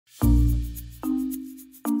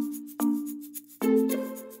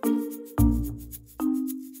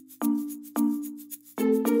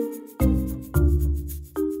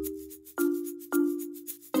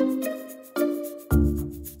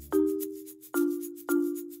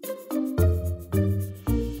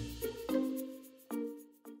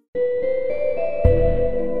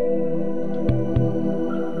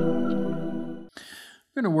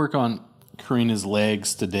We're going to work on Karina's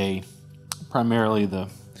legs today, primarily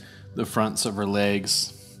the fronts of her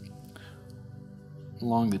legs,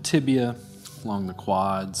 along the tibia, along the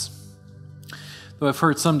quads. Though I've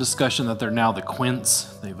heard some discussion that they're now the quints.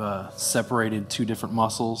 They've separated two different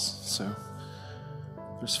muscles, so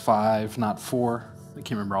there's 5, not 4. I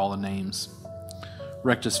can't remember all the names.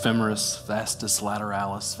 Rectus femoris, vastus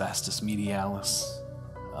lateralis, vastus medialis.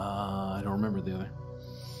 I don't remember the other.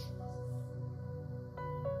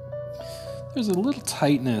 There's a little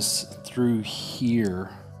tightness through here.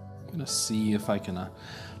 I'm going to see if I can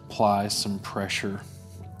apply some pressure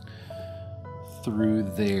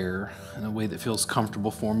through there in a way that feels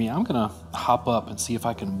comfortable for me. I'm going to hop up and see if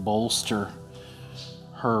I can bolster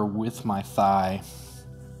her with my thigh.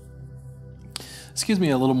 This gives me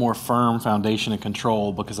a little more firm foundation and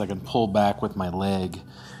control because I can pull back with my leg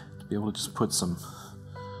to be able to just put some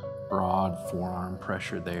broad forearm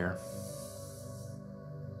pressure there.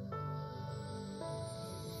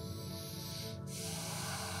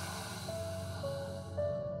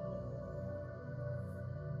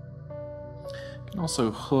 You can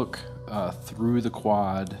also hook through the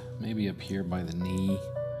quad, maybe up here by the knee.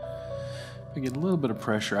 If I get a little bit of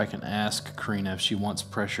pressure, I can ask Karina if she wants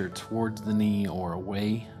pressure towards the knee or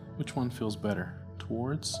away. Which one feels better?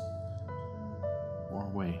 Towards or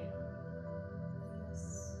away?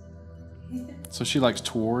 So she likes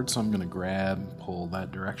towards, so I'm going to grab, pull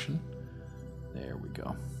that direction. There we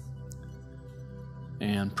go.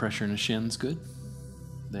 And pressure in the shins, good.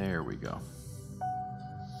 There we go.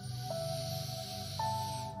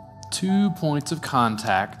 2 points of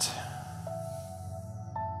contact.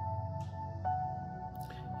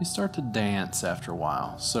 You start to dance after a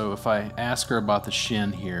while. So if I ask her about the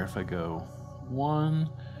shin here, if I go 1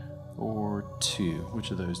 or 2, which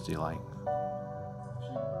of those do you like?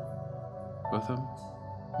 Both of them?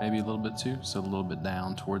 Maybe a little bit too, so a little bit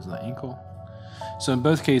down towards the ankle. So in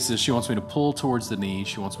both cases, she wants me to pull towards the knee,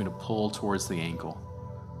 she wants me to pull towards the ankle.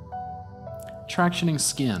 Tractioning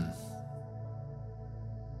skin.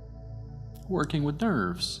 Working with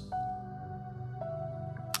nerves.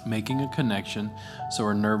 Making a connection so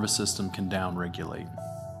our nervous system can downregulate.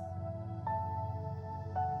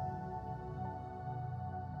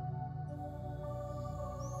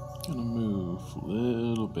 Gonna move a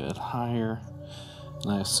little bit higher,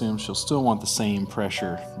 and I assume she'll still want the same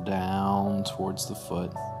pressure down towards the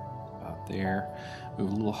foot, about there.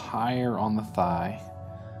 Move a little higher on the thigh,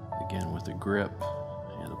 again with a grip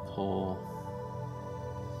and a pull.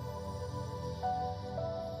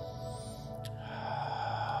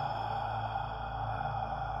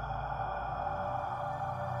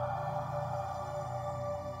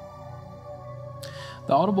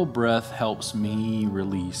 The audible breath helps me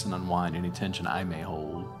release and unwind any tension I may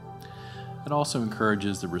hold. It also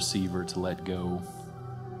encourages the receiver to let go.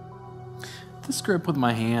 This grip with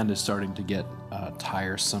my hand is starting to get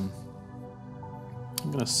tiresome.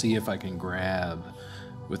 I'm going to see if I can grab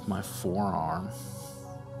with my forearm.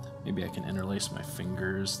 Maybe I can interlace my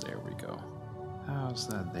fingers. There we go. How's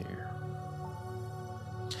that there?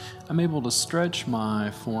 I'm able to stretch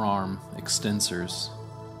my forearm extensors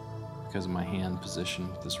because of my hand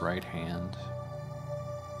position with this right hand.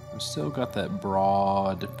 I've still got that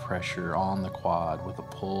broad pressure on the quad with a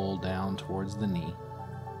pull down towards the knee.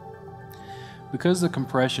 Because the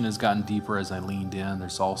compression has gotten deeper as I leaned in,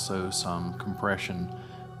 there's also some compression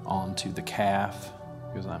onto the calf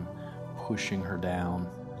because I'm pushing her down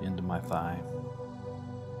into my thigh.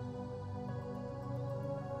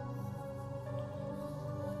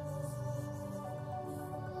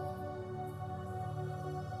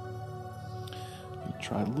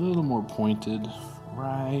 Try a little more pointed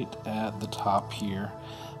right at the top here.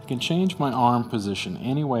 I can change my arm position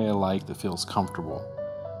any way I like that feels comfortable.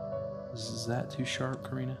 Is that too sharp,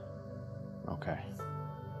 Karina? Okay.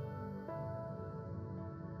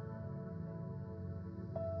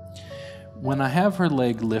 When I have her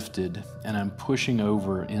leg lifted and I'm pushing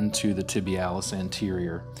over into the tibialis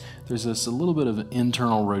anterior, there's a little bit of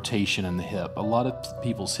internal rotation in the hip. A lot of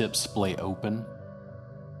people's hips splay open.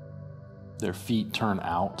 Their feet turn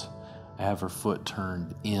out. I have her foot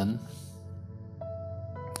turned in.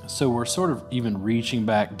 So we're sort of even reaching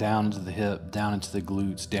back down into the hip, down into the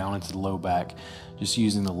glutes, down into the low back, just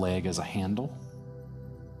using the leg as a handle.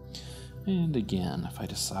 And again, if I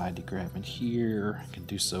decide to grab in here, I can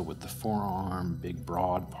do so with the forearm, big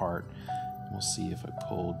broad part. We'll see if I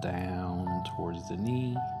pull down towards the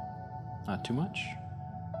knee. Not too much.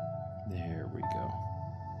 There we go.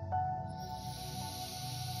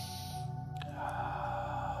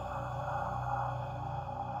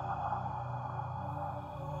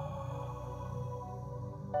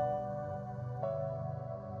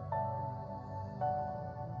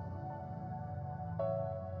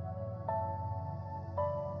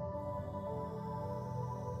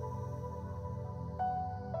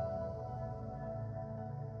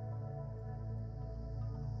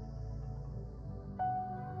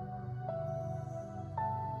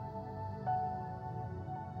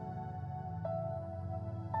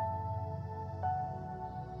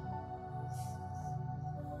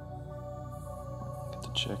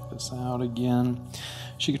 check this out again.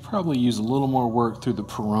 She could probably use a little more work through the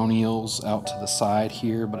peroneals out to the side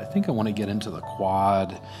here, but I think I want to get into the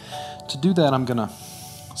quad. To do that, I'm going to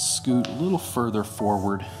scoot a little further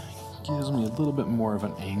forward. Gives me a little bit more of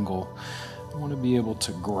an angle. I want to be able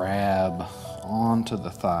to grab onto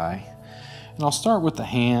the thigh. And I'll start with the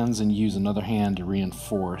hands and use another hand to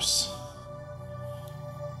reinforce.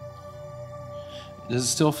 Does it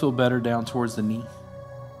still feel better down towards the knee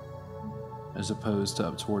as opposed to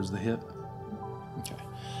up towards the hip? Okay.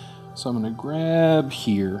 So I'm going to grab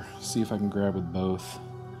here, see if I can grab with both.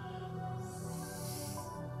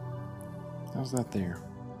 How's that there?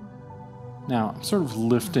 Now, I'm sort of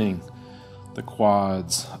lifting the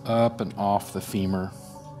quads up and off the femur.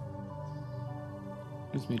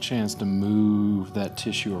 Gives me a chance to move that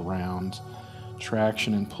tissue around,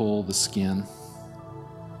 traction and pull the skin.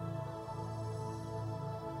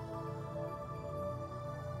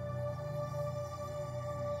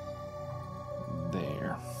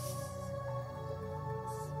 There.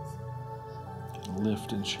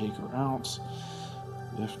 Lift and shake her out.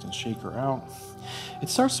 Lift and shake her out. It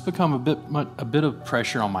starts to become a bit of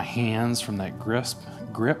pressure on my hands from that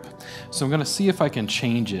grip. So I'm going to see if I can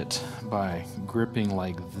change it by gripping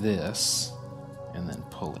like this and then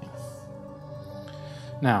pulling.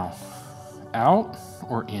 Now, out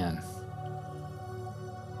or in?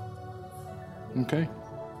 Okay.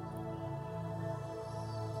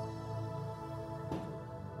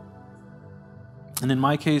 And in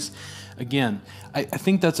my case, again, I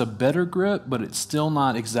think that's a better grip, but it's still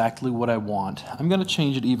not exactly what I want. I'm going to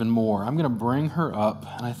change it even more. I'm going to bring her up,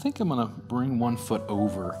 and I think I'm going to bring one foot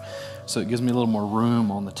over so it gives me a little more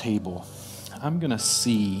room on the table. I'm going to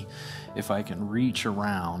see if I can reach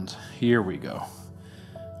around. Here we go.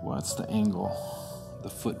 What's the angle? The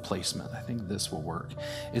foot placement. I think this will work.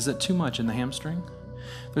 Is that too much in the hamstring?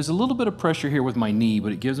 There's a little bit of pressure here with my knee,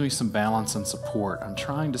 but it gives me some balance and support. I'm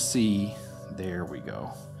trying to see. There we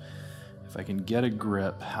go. If I can get a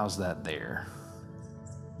grip, how's that there?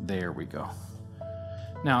 There we go.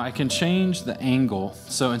 Now I can change the angle.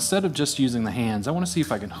 So instead of just using the hands, I want to see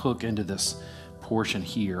if I can hook into this portion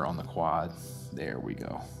here on the quad. There we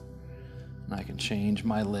go. And I can change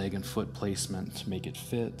my leg and foot placement to make it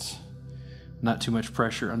fit. Not too much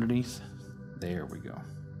pressure underneath. There we go.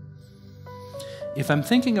 If I'm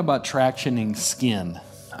thinking about tractioning skin,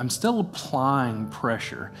 I'm still applying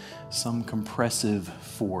pressure, some compressive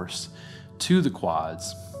force to the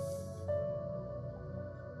quads.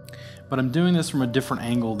 But I'm doing this from a different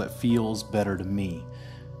angle that feels better to me.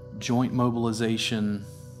 Joint mobilization,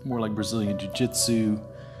 more like Brazilian Jiu-Jitsu,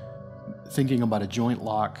 thinking about a joint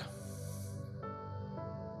lock,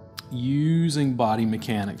 using body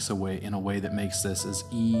mechanics in a way that makes this as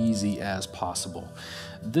easy as possible.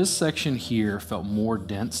 This section here felt more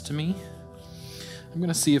dense to me. I'm going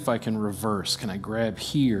to see if I can reverse. Can I grab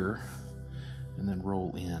here and then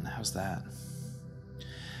roll in? How's that?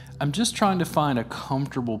 I'm just trying to find a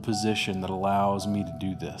comfortable position that allows me to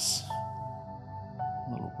do this.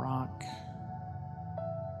 A little rock.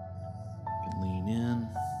 You can lean in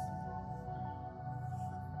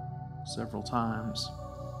several times.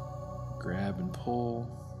 Grab and pull.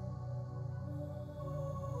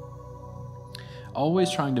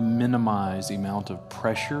 Always trying to minimize the amount of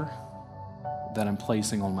pressure that I'm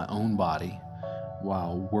placing on my own body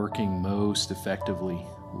while working most effectively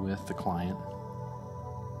with the client.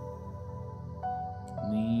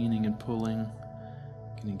 Leaning and pulling.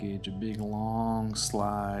 Can engage a big long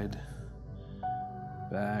slide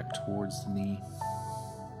back towards the knee.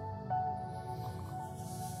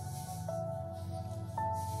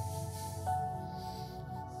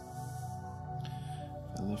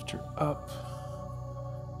 I lift her up.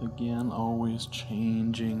 Again, always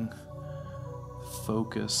changing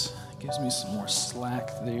focus. Gives me some more slack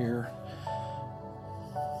there.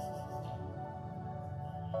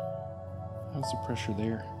 How's the pressure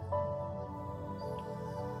there?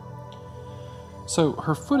 So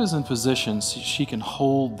her foot is in position so she can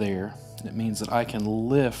hold there. It means that I can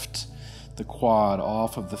lift the quad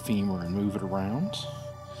off of the femur and move it around.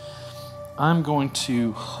 I'm going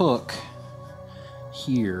to hook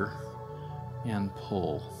here and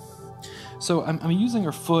pull. So I'm using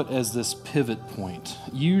her foot as this pivot point.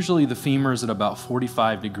 Usually the femur is at about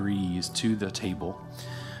 45 degrees to the table.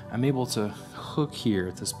 I'm able to hook here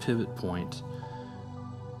at this pivot point.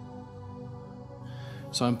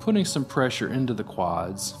 So I'm putting some pressure into the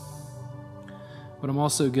quads, but I'm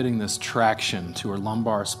also getting this traction to her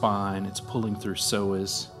lumbar spine. It's pulling through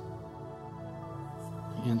psoas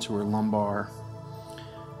into her lumbar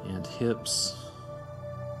and hips.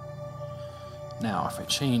 Now, if I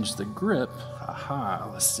change the grip,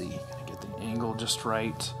 let's see, can I get the angle just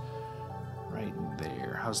right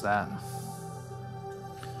there. How's that?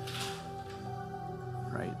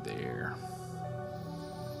 Right there.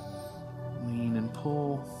 Lean and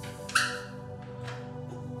pull.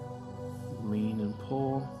 Lean and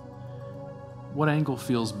pull. What angle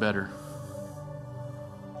feels better?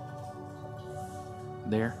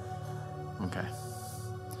 There? Okay.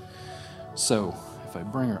 So, if I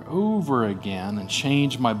bring her over again and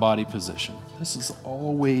change my body position, this is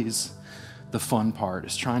always the fun part,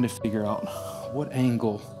 is trying to figure out what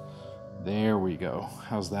angle. There we go.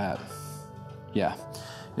 How's that? Yeah.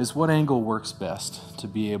 Is what angle works best to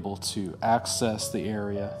be able to access the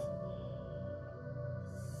area.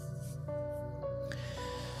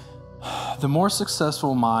 The more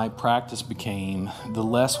successful my practice became, the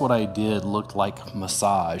less what I did looked like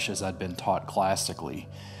massage as I'd been taught classically.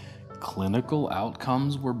 Clinical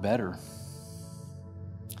outcomes were better.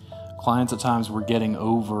 Clients at times were getting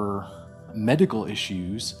over medical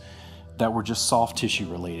issues that were just soft tissue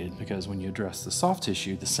related, because when you address the soft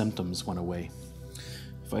tissue, the symptoms went away.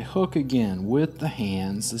 If I hook again with the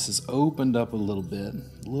hands, this is opened up a little bit,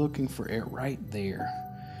 looking for air right there,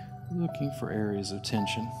 looking for areas of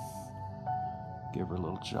tension. Give her a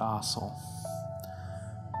little jostle.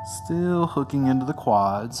 Still hooking into the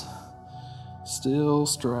quads, still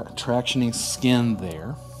tractioning skin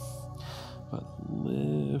there, but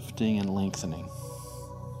lifting and lengthening.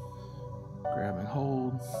 Grabbing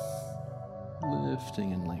hold,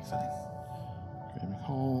 lifting and lengthening. Grabbing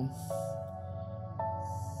hold.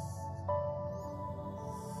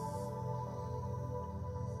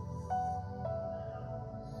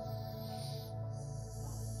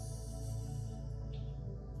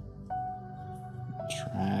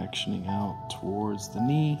 Tractioning out towards the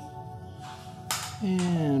knee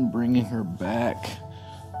and bringing her back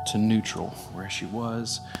to neutral where she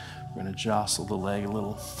was. We're going to jostle the leg a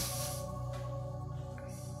little.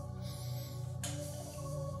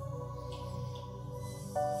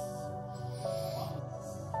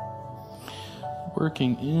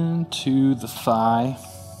 Working into the thigh.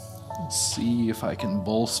 Let's see if I can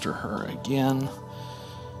bolster her again.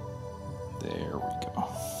 There we go.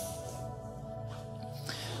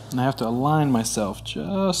 And I have to align myself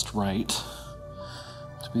just right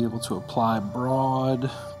to be able to apply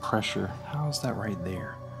broad pressure. How's that right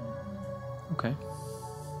there? Okay.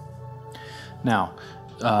 Now,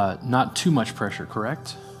 not too much pressure,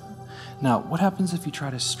 correct? Now, what happens if you try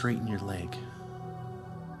to straighten your leg?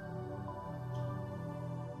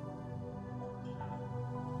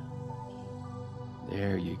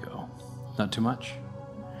 There you go. Not too much?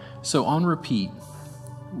 So on repeat,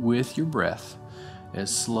 with your breath, as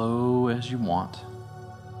slow as you want.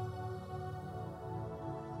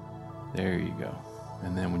 There you go.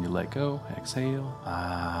 And then when you let go, exhale.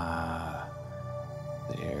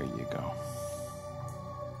 There you go.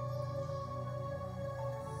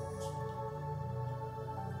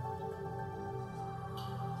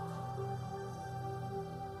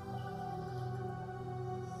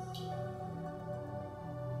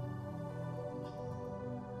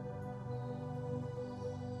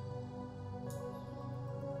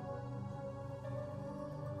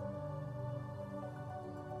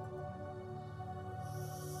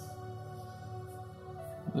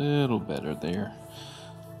 Little better there.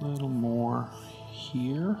 A little more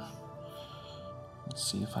here. Let's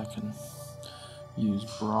see if I can use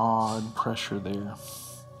broad pressure there.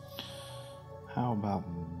 How about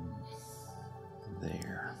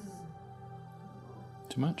there?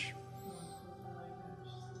 Too much?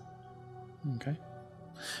 Okay.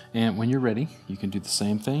 And when you're ready, you can do the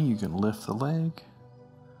same thing. You can lift the leg.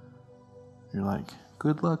 You're like,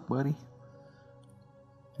 good luck, buddy.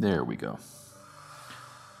 There we go.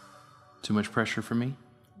 Too much pressure for me?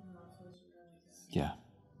 Yeah.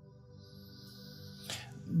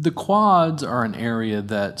 The quads are an area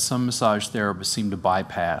that some massage therapists seem to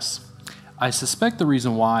bypass. I suspect the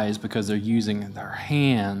reason why is because they're using their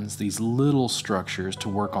hands, these little structures, to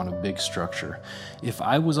work on a big structure. If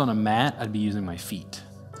I was on a mat, I'd be using my feet.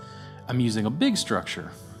 I'm using a big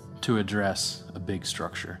structure to address a big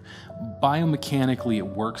structure. Biomechanically, it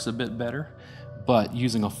works a bit better, but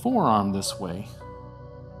using a forearm this way,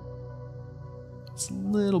 it's a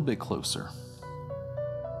little bit closer.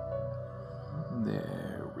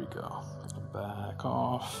 There we go. Back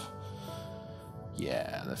off.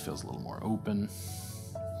 Yeah, that feels a little more open.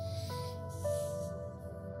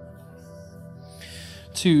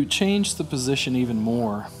 To change the position even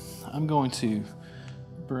more, I'm going to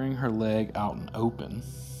bring her leg out and open.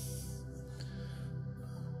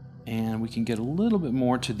 And we can get a little bit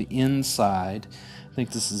more to the inside. I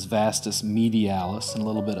think this is vastus medialis and a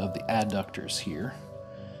little bit of the adductors here.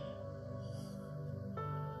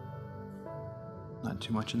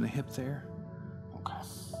 too much in the hip there? Okay.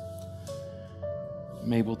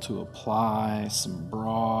 I'm able to apply some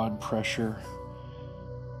broad pressure.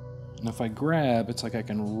 And if I grab, it's like I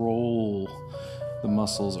can roll the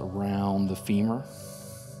muscles around the femur.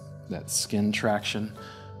 That skin traction,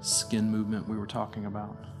 skin movement we were talking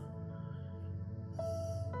about.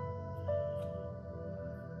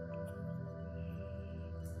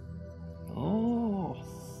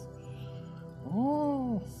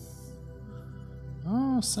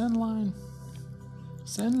 Send line.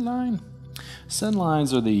 Send line. Send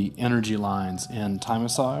lines are the energy lines in Thai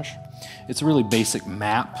massage. It's a really basic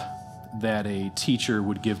map that a teacher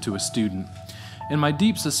would give to a student. And my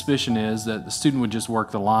deep suspicion is that the student would just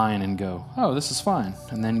work the line and go, oh, this is fine.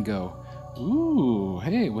 And then go, ooh,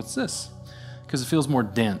 hey, what's this? Because it feels more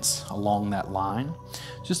dense along that line.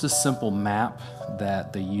 Just a simple map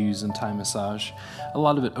that they use in Thai massage. A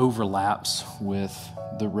lot of it overlaps with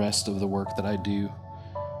the rest of the work that I do,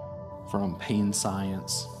 from pain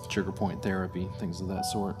science, trigger point therapy, things of that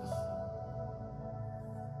sort.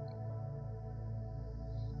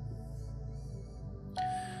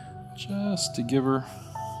 Just to give her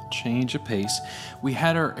change of pace. We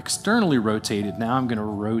had her externally rotated. Now I'm going to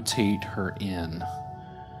rotate her in.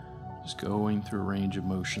 Just going through a range of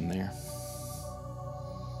motion there.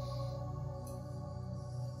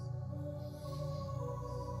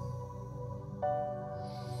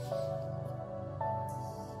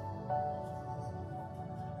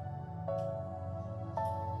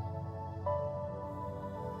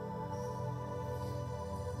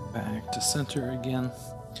 Back to center again.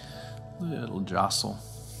 Little jostle.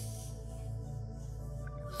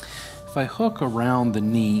 If I hook around the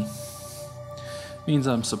knee, it means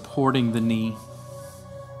I'm supporting the knee.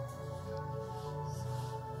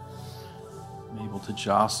 I'm able to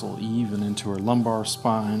jostle even into her lumbar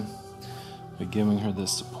spine by giving her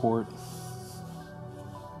this support.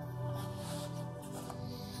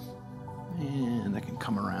 And I can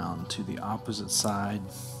come around to the opposite side.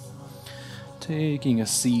 Taking a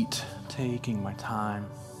seat, taking my time.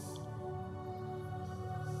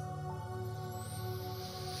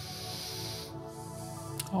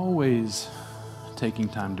 Always taking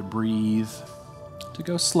time to breathe, to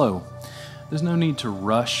go slow. There's no need to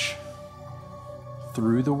rush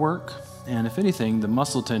through the work. And if anything, the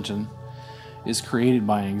muscle tension is created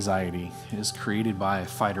by anxiety, is created by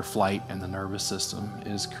fight or flight in the nervous system,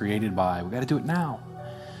 is created by, we got to do it now.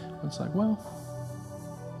 It's like, well,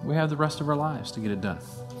 we have the rest of our lives to get it done.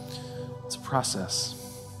 It's a process.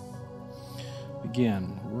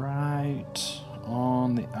 Again, right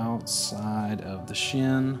on the outside of the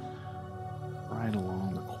shin, right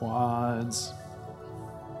along the quads.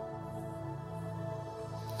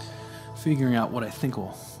 Figuring out what I think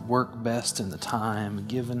will work best in the time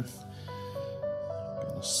given. I'm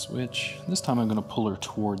gonna switch. This time I'm gonna pull her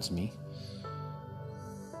towards me.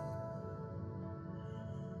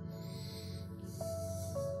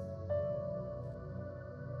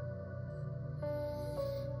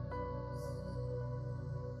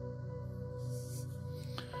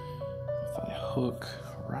 Hook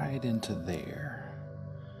right into there.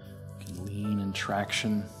 You can lean in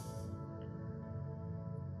traction.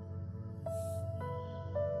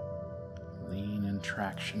 Lean in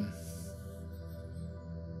traction.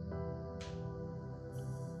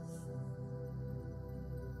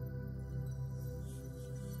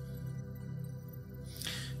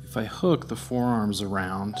 If I hook the forearms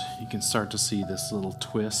around, you can start to see this little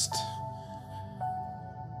twist.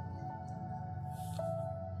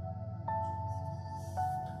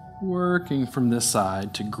 Working from this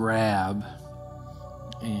side to grab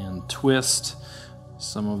and twist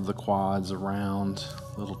some of the quads around,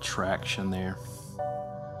 little traction there.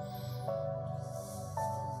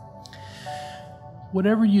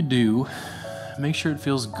 Whatever you do, make sure it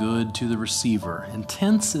feels good to the receiver.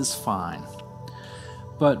 Intense is fine,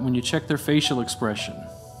 but when you check their facial expression,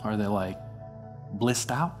 are they like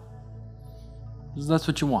blissed out? Because that's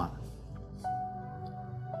what you want.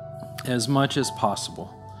 As much as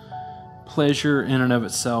possible. Pleasure in and of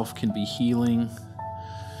itself can be healing,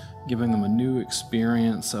 giving them a new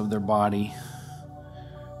experience of their body,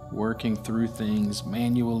 working through things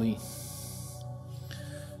manually.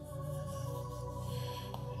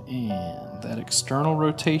 And that external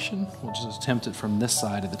rotation, we'll just attempt it from this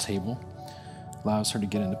side of the table. Allows her to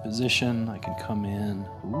get into position. I can come in.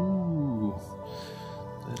 Ooh,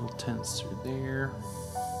 little tense through there.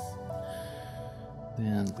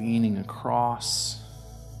 Then leaning across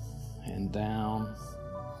and down.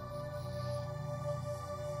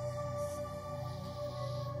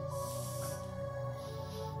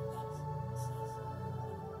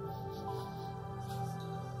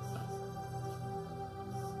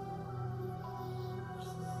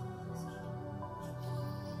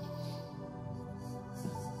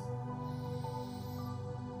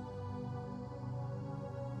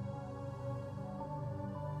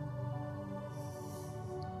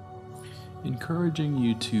 encouraging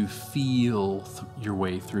you to feel your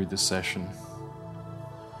way through the session.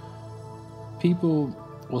 People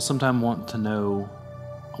will sometimes want to know,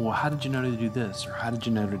 well, how did you know to do this? Or how did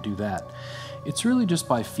you know to do that? It's really just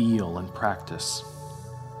by feel and practice.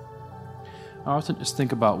 I often just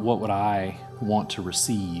think about what would I want to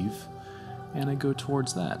receive, and I go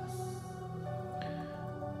towards that.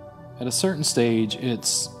 At a certain stage,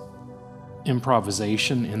 it's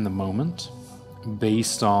improvisation in the moment,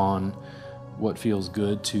 based on what feels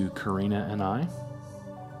good to Karina and I.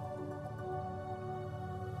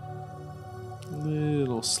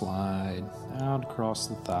 Little slide out across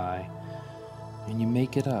the thigh, and you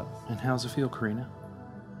make it up. And how's it feel, Karina?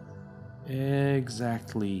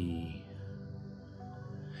 Exactly.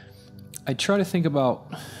 I try to think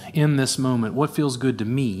about, in this moment, what feels good to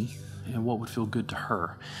me and what would feel good to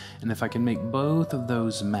her. And if I can make both of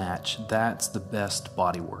those match, that's the best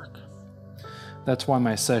body work. That's why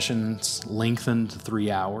my sessions lengthened to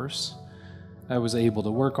 3 hours. I was able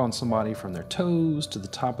to work on somebody from their toes to the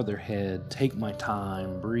top of their head, take my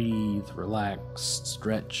time, breathe, relax,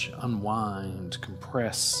 stretch, unwind,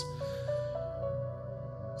 compress,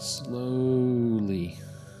 slowly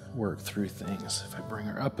work through things. If I bring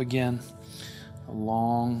her up again,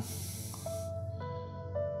 along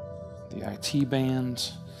the IT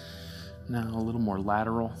band, now a little more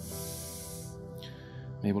lateral.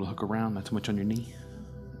 I'm able to hook around, not too much on your knee.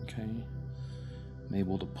 Okay. I'm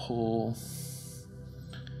able to pull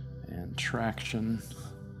and traction.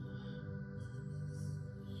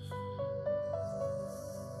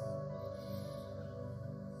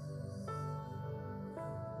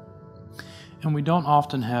 And we don't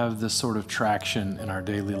often have this sort of traction in our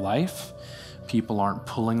daily life. People aren't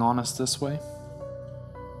pulling on us this way.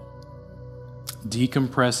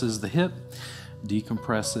 Decompresses the hip,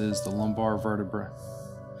 decompresses the lumbar vertebra,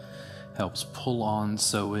 helps pull on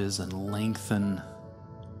psoas and lengthen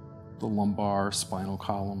the lumbar spinal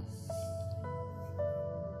column.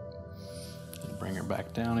 And bring her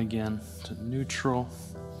back down again to neutral.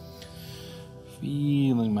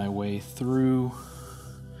 Feeling my way through.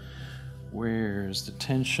 Where's the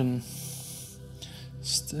tension?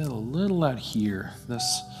 Still a little out here.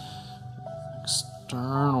 This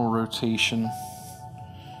external rotation.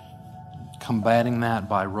 Combating that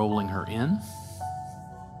by rolling her in.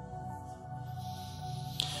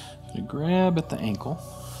 You grab at the ankle.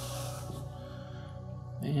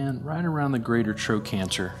 And right around the greater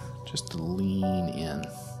trochanter, just to lean in.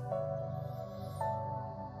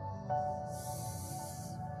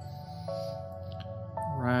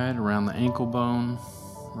 Right around the ankle bone,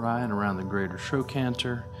 right around the greater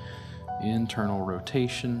trochanter, internal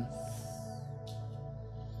rotation.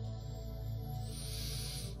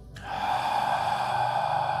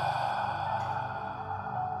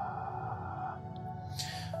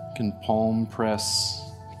 I can palm press,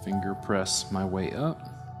 finger press my way up.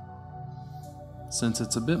 Since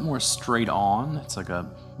it's a bit more straight on, it's like a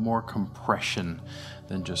more compression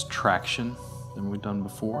than just traction than we've done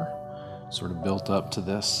before. Sort of built up to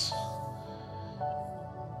this.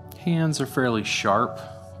 Hands are fairly sharp,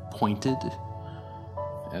 pointed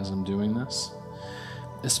as I'm doing this.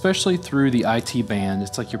 Especially through the IT band,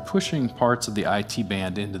 it's like you're pushing parts of the IT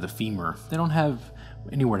band into the femur. They don't have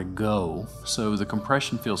anywhere to go, so the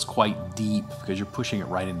compression feels quite deep because you're pushing it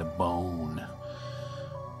right into bone.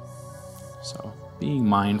 So being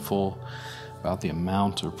mindful about the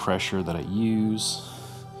amount of pressure that I use.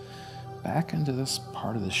 Back into this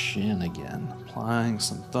part of the shin again, applying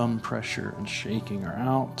some thumb pressure and shaking her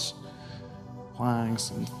out. Applying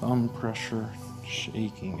some thumb pressure,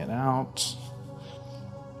 shaking it out.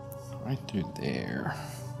 Right through there.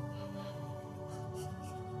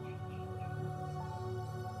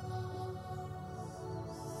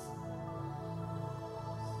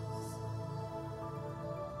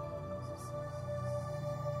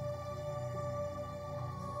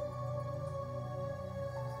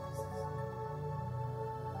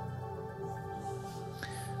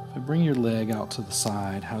 If I bring your leg out to the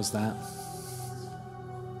side, how's that?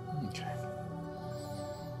 Okay.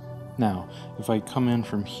 Now, if I come in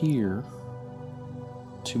from here,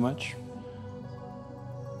 too much?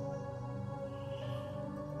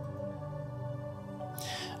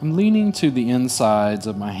 I'm leaning to the insides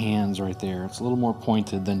of my hands right there. It's a little more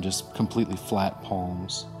pointed than just completely flat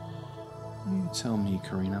palms. You tell me,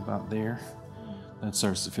 Karina, about there. That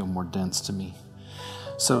starts to feel more dense to me.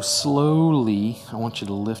 So slowly, I want you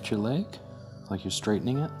to lift your leg, like you're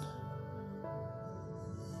straightening it.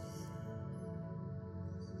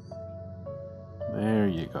 There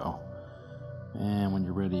you go. And when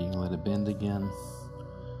you're ready, you can let it bend again.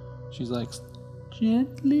 She's like,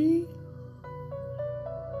 gently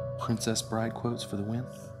Princess Bride quotes for the win.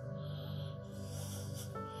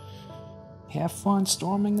 Have fun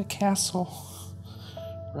storming the castle.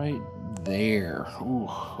 Right there. Ooh,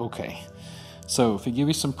 okay. So if I give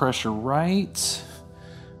you some pressure right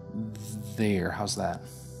there, how's that?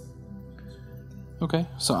 Okay,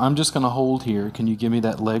 so I'm just going to hold here. Can you give me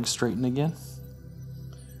that leg straighten again?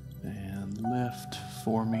 And lift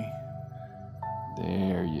for me.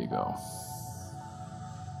 There you go.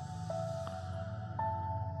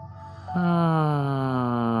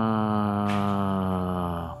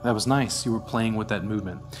 That was nice. You were playing with that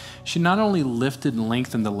movement. She not only lifted and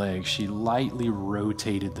lengthened the leg, she lightly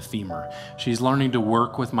rotated the femur. She's learning to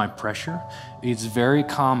work with my pressure. It's very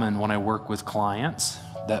common when I work with clients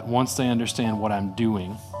that once they understand what I'm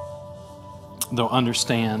doing, they'll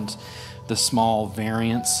understand the small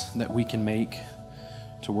variants that we can make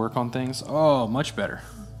to work on things. Oh, much better.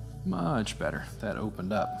 Much better. That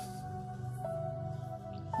opened up.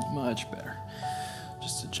 Much better.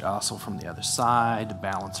 Just to jostle from the other side to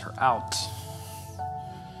balance her out.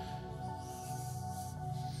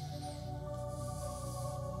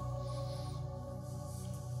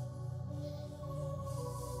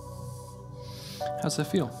 How's that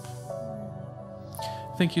feel?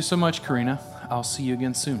 Thank you so much, Karina. I'll see you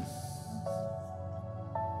again soon.